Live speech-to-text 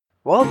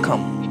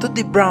Welcome to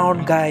the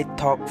Brown Guy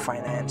Talk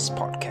Finance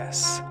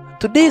podcast.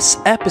 Today's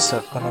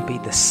episode gonna be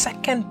the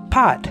second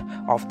part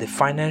of the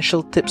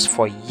financial tips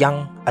for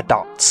young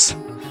adults.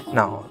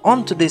 Now,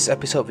 on today's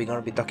episode, we're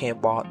gonna be talking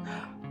about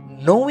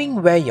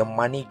knowing where your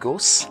money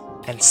goes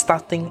and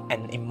starting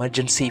an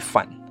emergency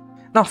fund.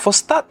 Now, for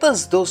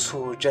starters, those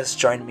who just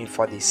joined me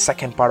for the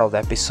second part of the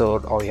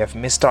episode or you have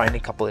missed out any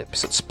couple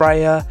episodes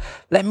prior,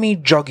 let me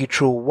jog you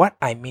through what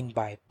I mean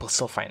by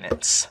personal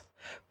finance.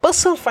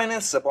 Personal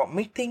finance is about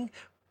meeting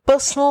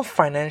personal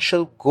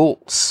financial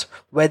goals,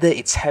 whether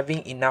it's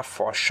having enough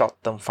for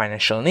short-term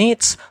financial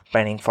needs,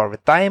 planning for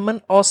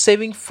retirement, or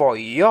saving for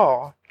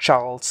your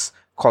child's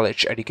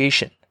college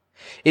education.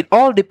 It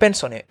all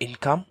depends on your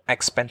income,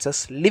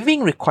 expenses,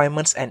 living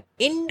requirements, and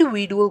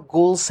individual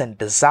goals and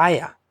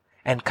desire,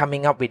 and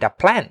coming up with a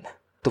plan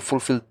to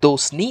fulfill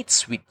those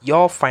needs with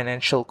your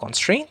financial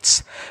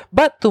constraints.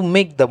 But to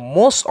make the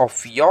most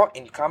of your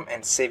income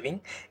and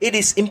saving, it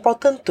is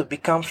important to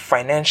become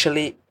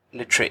financially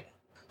literate,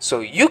 so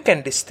you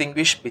can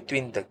distinguish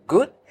between the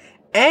good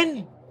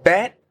and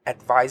bad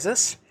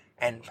advices,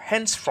 and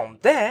hence from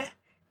there,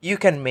 you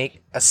can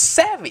make a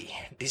savvy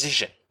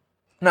decision.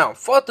 Now,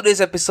 for today's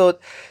episode,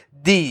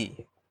 the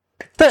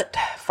third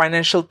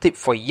financial tip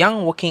for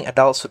young working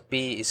adults would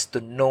be is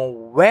to know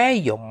where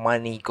your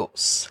money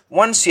goes.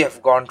 Once you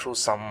have gone through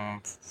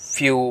some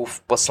few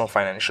personal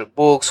financial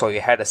books or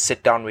you had a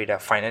sit down with a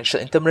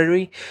financial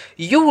intermediary,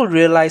 you will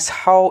realize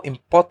how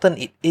important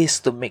it is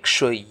to make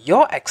sure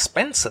your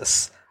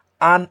expenses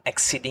aren't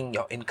exceeding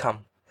your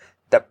income.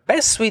 The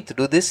best way to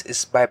do this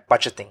is by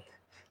budgeting.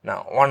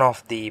 Now, one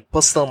of the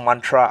personal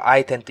mantra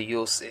I tend to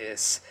use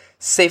is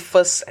save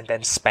first and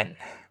then spend.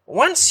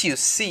 Once you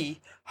see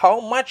how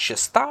much your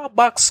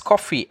Starbucks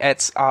coffee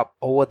adds up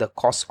over the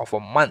course of a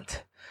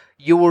month,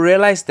 you will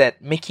realize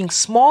that making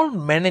small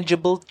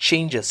manageable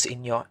changes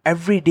in your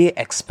everyday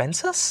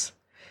expenses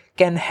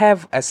can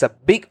have as a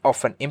big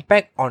of an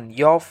impact on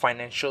your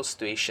financial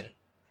situation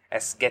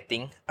as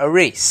getting a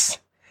raise.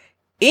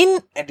 In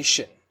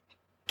addition,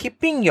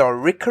 keeping your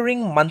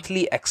recurring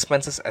monthly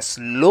expenses as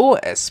low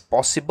as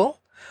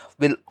possible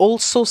will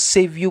also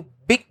save you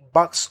big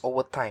bucks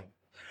over time.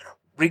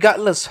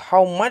 Regardless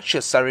how much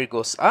your salary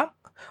goes up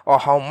or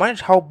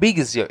how big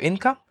is your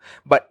income,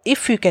 but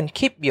if you can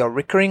keep your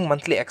recurring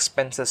monthly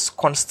expenses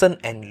constant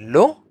and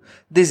low,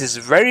 this is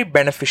very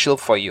beneficial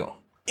for you.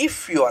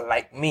 If you are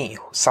like me,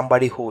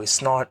 somebody who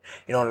is not,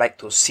 like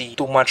to see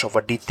too much of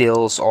a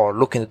details or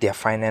look into their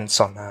finance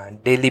on a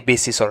daily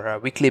basis or a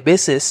weekly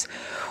basis,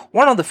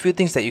 one of the few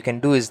things that you can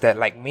do is that,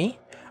 like me,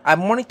 I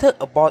monitor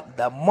about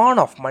the amount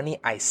of money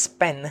I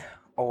spend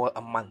over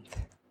a month.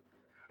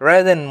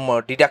 Rather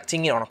than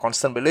deducting it on a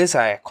constant basis,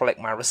 I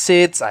collect my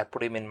receipts, I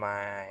put them in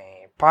my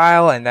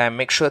pile, and then I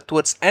make sure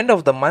towards end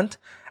of the month,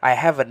 I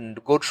have a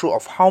go through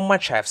of how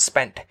much I have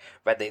spent,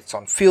 whether it's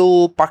on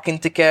fuel, parking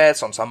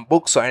tickets, on some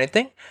books or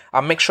anything.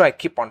 I'll make sure I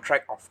keep on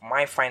track of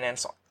my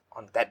finance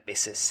on that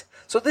basis.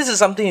 So this is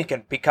something you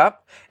can pick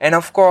up. And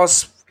of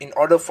course, in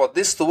order for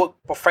this to work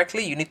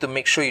perfectly, you need to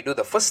make sure you do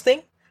the first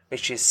thing,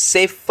 which is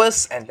save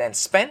first and then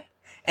spend,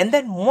 and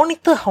then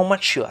monitor how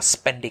much you are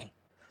spending.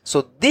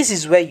 So this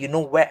is where you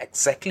know where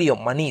exactly your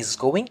money is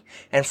going,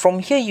 and from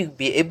here you'll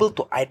be able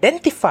to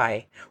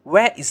identify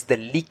where is the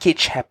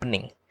leakage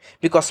happening.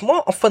 Because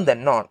more often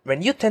than not,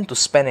 when you tend to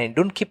spend and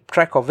don't keep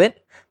track of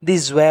it,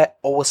 this is where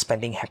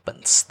overspending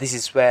happens. This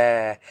is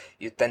where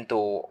you tend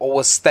to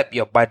overstep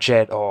your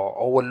budget or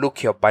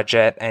overlook your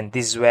budget, and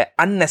this is where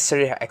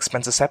unnecessary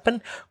expenses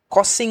happen,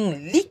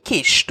 causing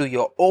leakage to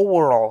your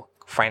overall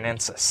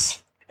finances.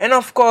 And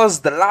of course,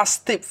 the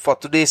last tip for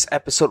today's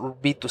episode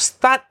would be to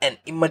start an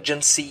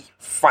emergency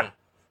fund.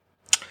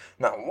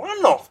 Now,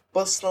 one of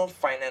personal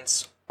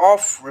finance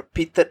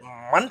oft-repeated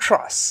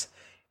mantras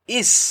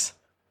is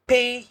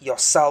pay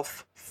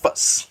yourself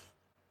first.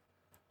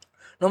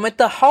 No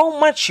matter how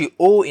much you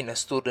owe in a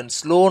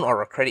student's loan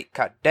or a credit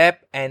card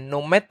debt, and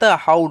no matter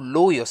how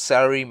low your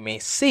salary may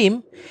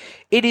seem,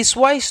 it is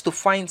wise to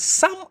find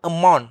some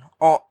amount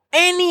or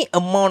any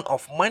amount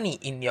of money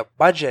in your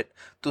budget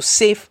to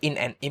save in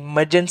an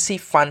emergency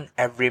fund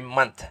every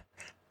month.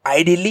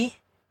 Ideally,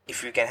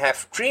 if you can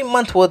have 3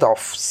 months worth of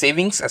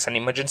savings as an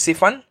emergency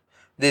fund,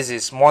 this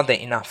is more than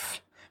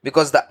enough.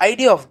 Because the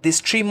idea of this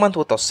 3 months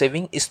worth of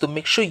saving is to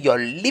make sure your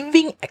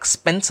living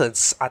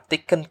expenses are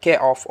taken care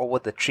of over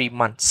the 3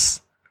 months.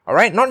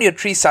 Alright, not your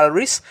 3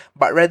 salaries,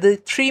 but rather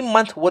 3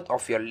 months worth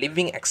of your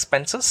living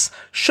expenses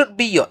should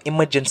be your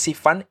emergency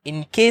fund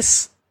in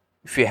case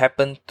if you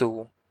happen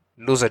to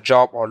lose a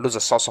job or lose a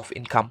source of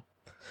income.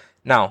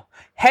 Now,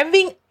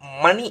 having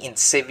money in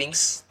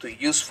savings to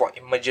use for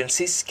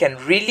emergencies can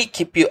really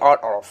keep you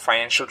out of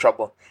financial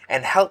trouble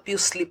and help you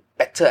sleep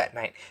better at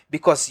night,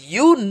 because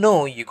you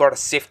know you got a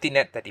safety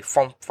net that you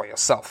formed for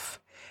yourself.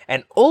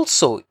 And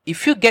also,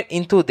 if you get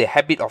into the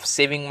habit of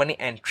saving money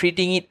and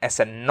treating it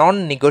as a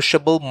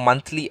non-negotiable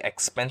monthly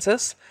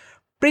expenses,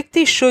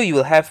 pretty sure you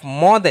will have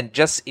more than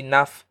just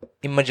enough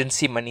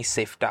emergency money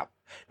saved up.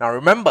 Now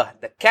remember,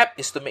 the cap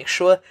is to make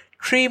sure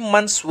 3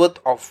 months worth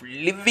of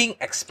living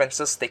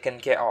expenses taken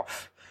care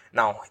of.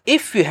 Now,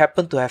 if you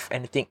happen to have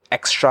anything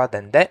extra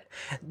than that,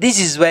 this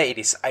is where it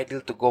is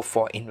ideal to go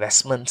for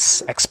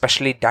investments,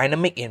 especially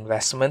dynamic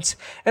investments.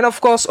 And of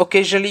course,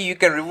 occasionally you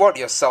can reward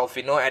yourself.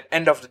 At the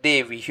end of the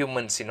day, we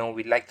humans,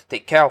 we like to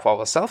take care of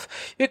ourselves.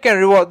 You can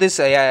reward this.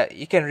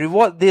 You can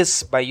reward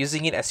this by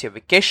using it as your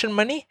vacation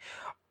money,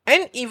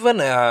 and even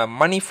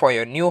money for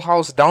your new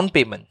house down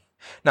payment.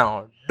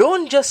 Now,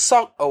 don't just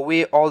sock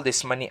away all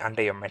this money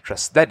under your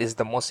mattress. That is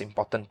the most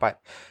important part.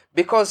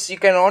 Because you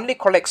can only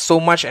collect so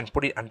much and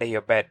put it under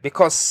your bed.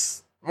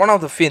 Because one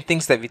of the few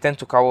things that we tend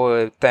to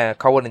cover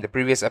in the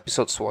previous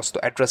episodes was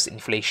to address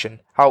inflation.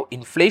 How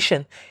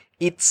inflation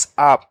eats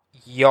up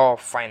your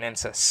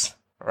finances.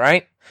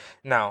 Right?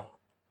 Now,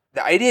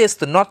 the idea is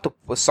to not to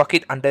sock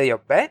it under your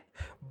bed,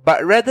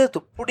 but rather to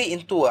put it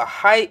into a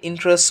high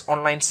interest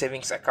online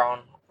savings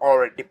account,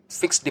 or a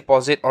fixed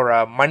deposit, or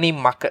a money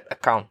market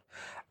account.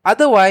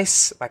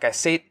 Otherwise, like I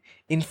said,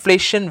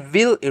 inflation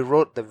will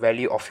erode the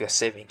value of your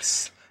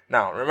savings.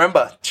 Now,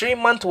 remember, 3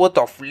 months worth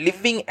of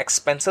living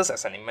expenses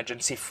as an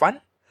emergency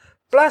fund,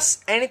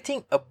 plus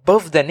anything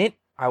above than it,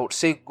 I would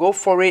say go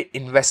for it,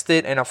 invest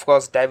it, and of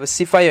course,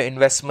 diversify your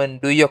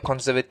investment, do your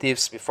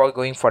conservatives before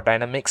going for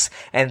dynamics,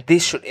 and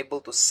this should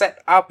able to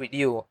set up with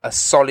you a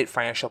solid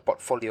financial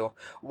portfolio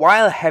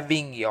while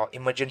having your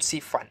emergency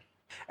fund.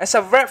 As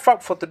a wrap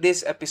up for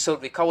today's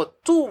episode, we covered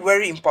 2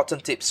 very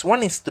important tips.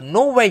 One is to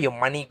know where your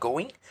money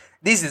going.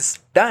 This is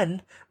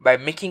done by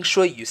making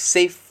sure you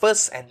save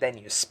first and then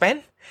you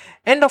spend.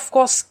 And of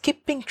course,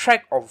 keeping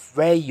track of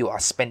where you are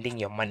spending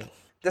your money.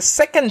 The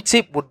second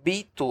tip would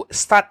be to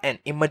start an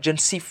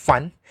emergency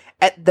fund,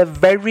 at the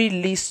very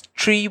least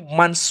 3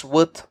 months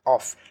worth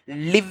of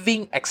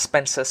living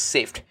expenses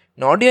saved.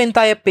 Not your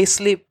entire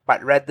payslip,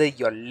 but rather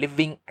your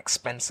living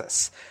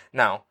expenses.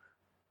 Now,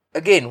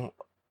 again,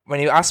 when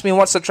you ask me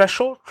what's the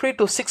threshold, 3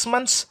 to 6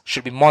 months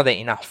should be more than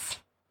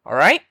enough.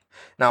 Alright?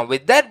 Now,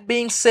 with that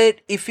being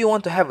said, if you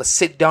want to have a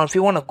sit down, if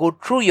you want to go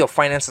through your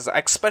finances,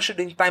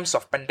 especially in times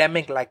of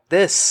pandemic like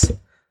this,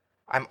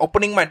 I'm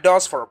opening my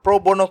doors for a pro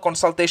bono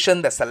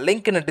consultation. There's a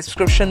link in the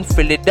description.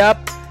 Fill it up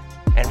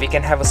and we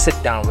can have a sit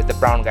down with the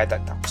brown guy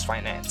that talks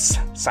finance.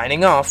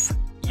 Signing off,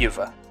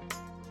 Yuva.